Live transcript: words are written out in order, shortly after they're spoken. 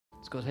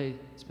It's called Hey,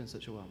 It's Been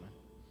Such a While, Man.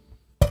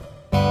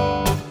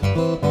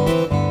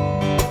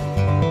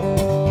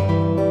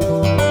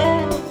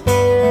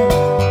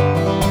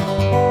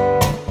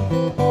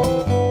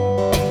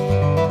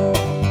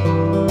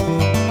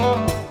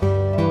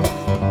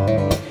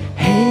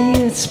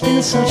 It's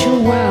been such a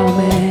while,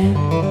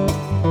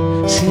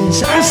 man,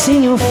 since I've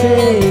seen your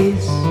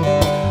face.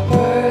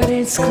 But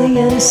it's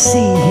clear to see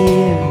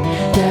here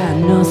that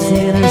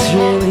nothing has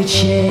really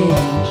changed.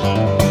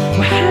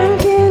 We're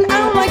hanging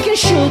out like it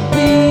should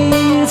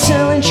be,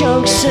 telling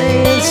jokes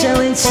and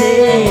telling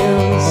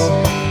tales.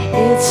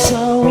 It's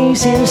so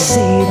easy to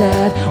see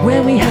that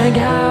when we hang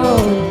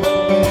out,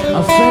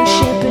 our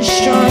friendship is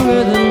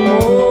stronger than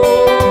most.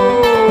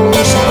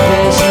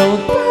 There's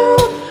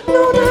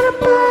no doubt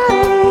about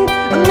it.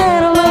 I'm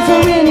not alone for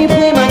when you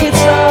play my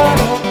guitar.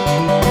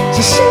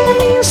 So sing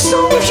me a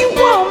song if you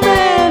want,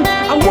 man.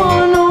 I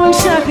wanna know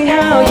exactly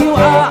how you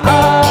are.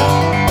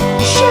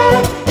 Shut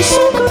up, you're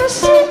so good at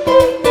singing.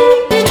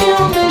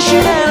 I miss you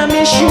and I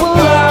miss you a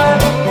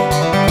lot.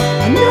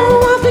 I know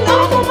I've been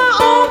off on my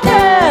own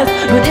path,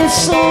 but it's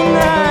so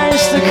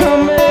nice to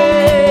come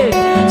back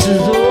to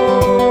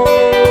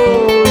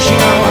those you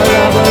know I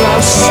love a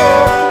lot.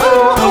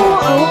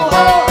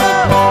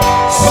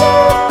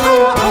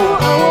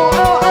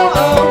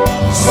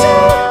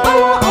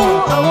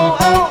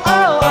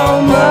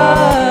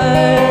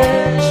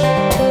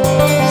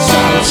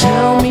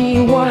 Tell me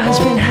what has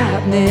been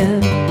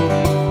happening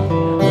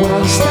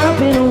while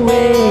stopping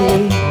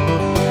away.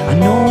 I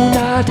know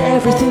not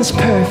everything's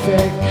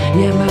perfect,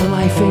 yeah, my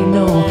life ain't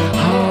no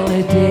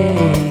holiday.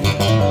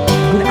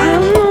 But I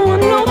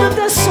know that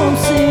there's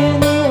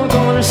something you're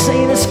gonna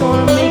say that's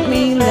gonna make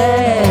me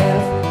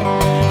laugh.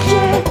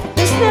 Yeah,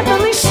 there's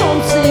definitely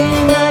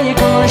something that you're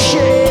gonna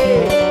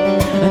share,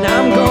 and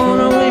I'm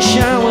gonna wish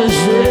I was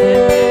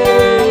there.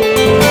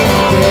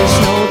 There's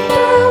no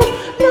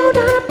doubt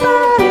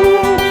about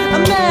it.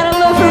 I'm not in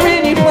love for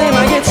when you play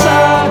my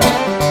guitar.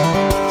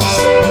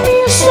 Sing me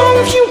a song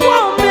if you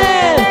want,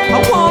 man. I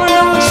wanna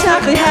know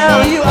exactly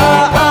how you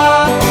are.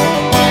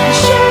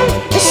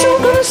 Yeah, it's so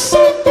good to sing.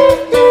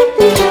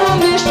 I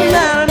miss you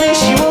and I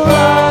miss you a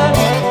lot.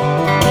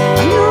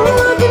 I know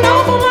I've been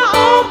off on my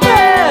own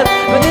path,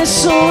 but it's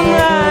so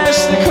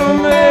nice to come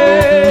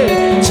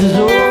back to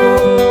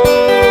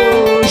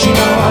those you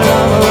know I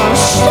love a lot.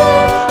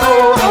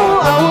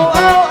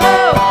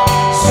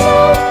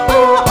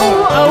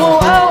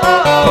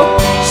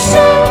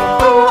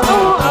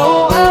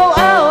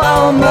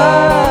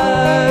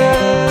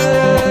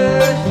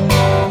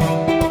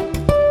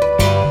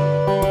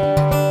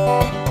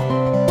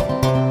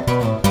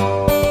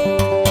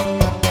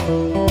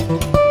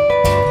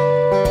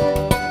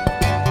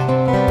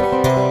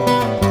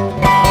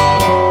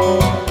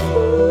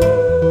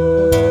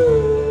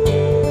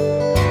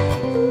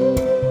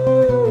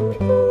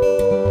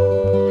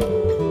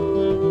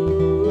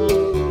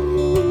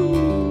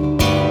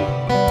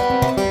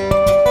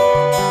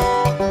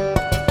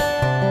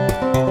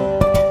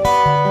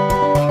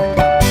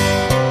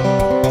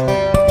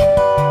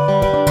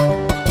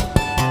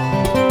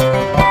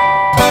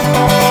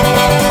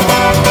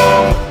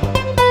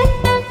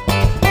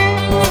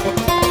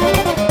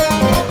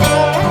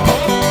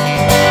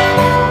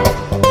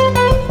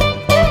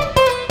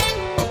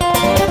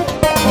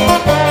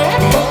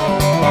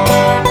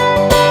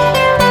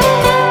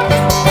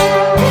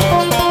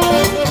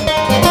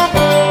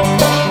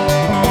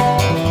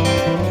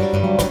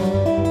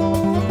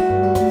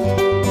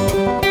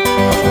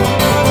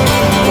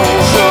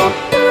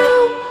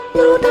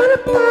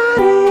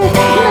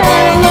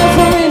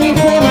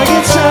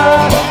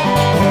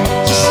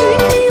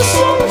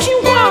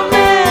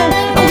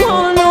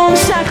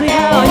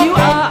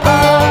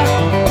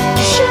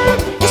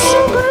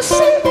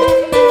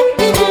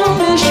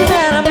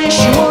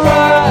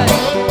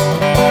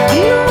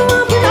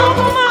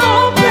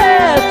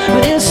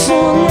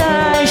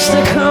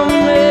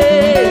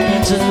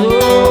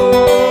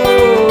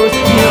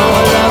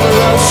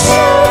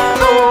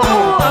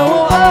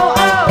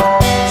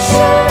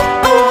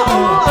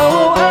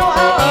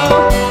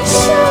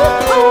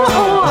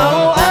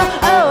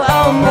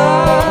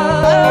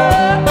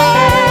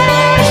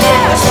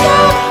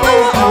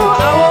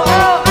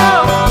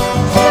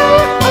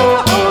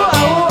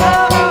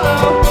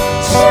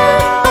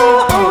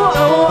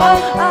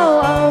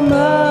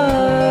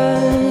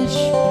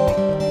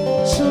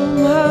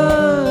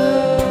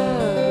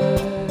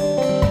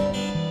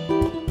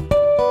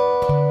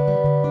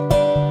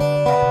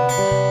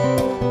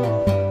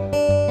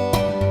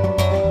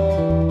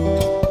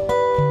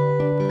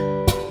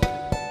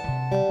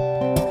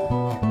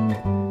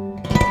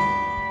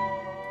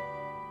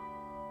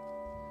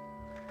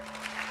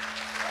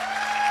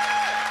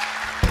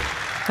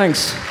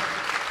 Thanks.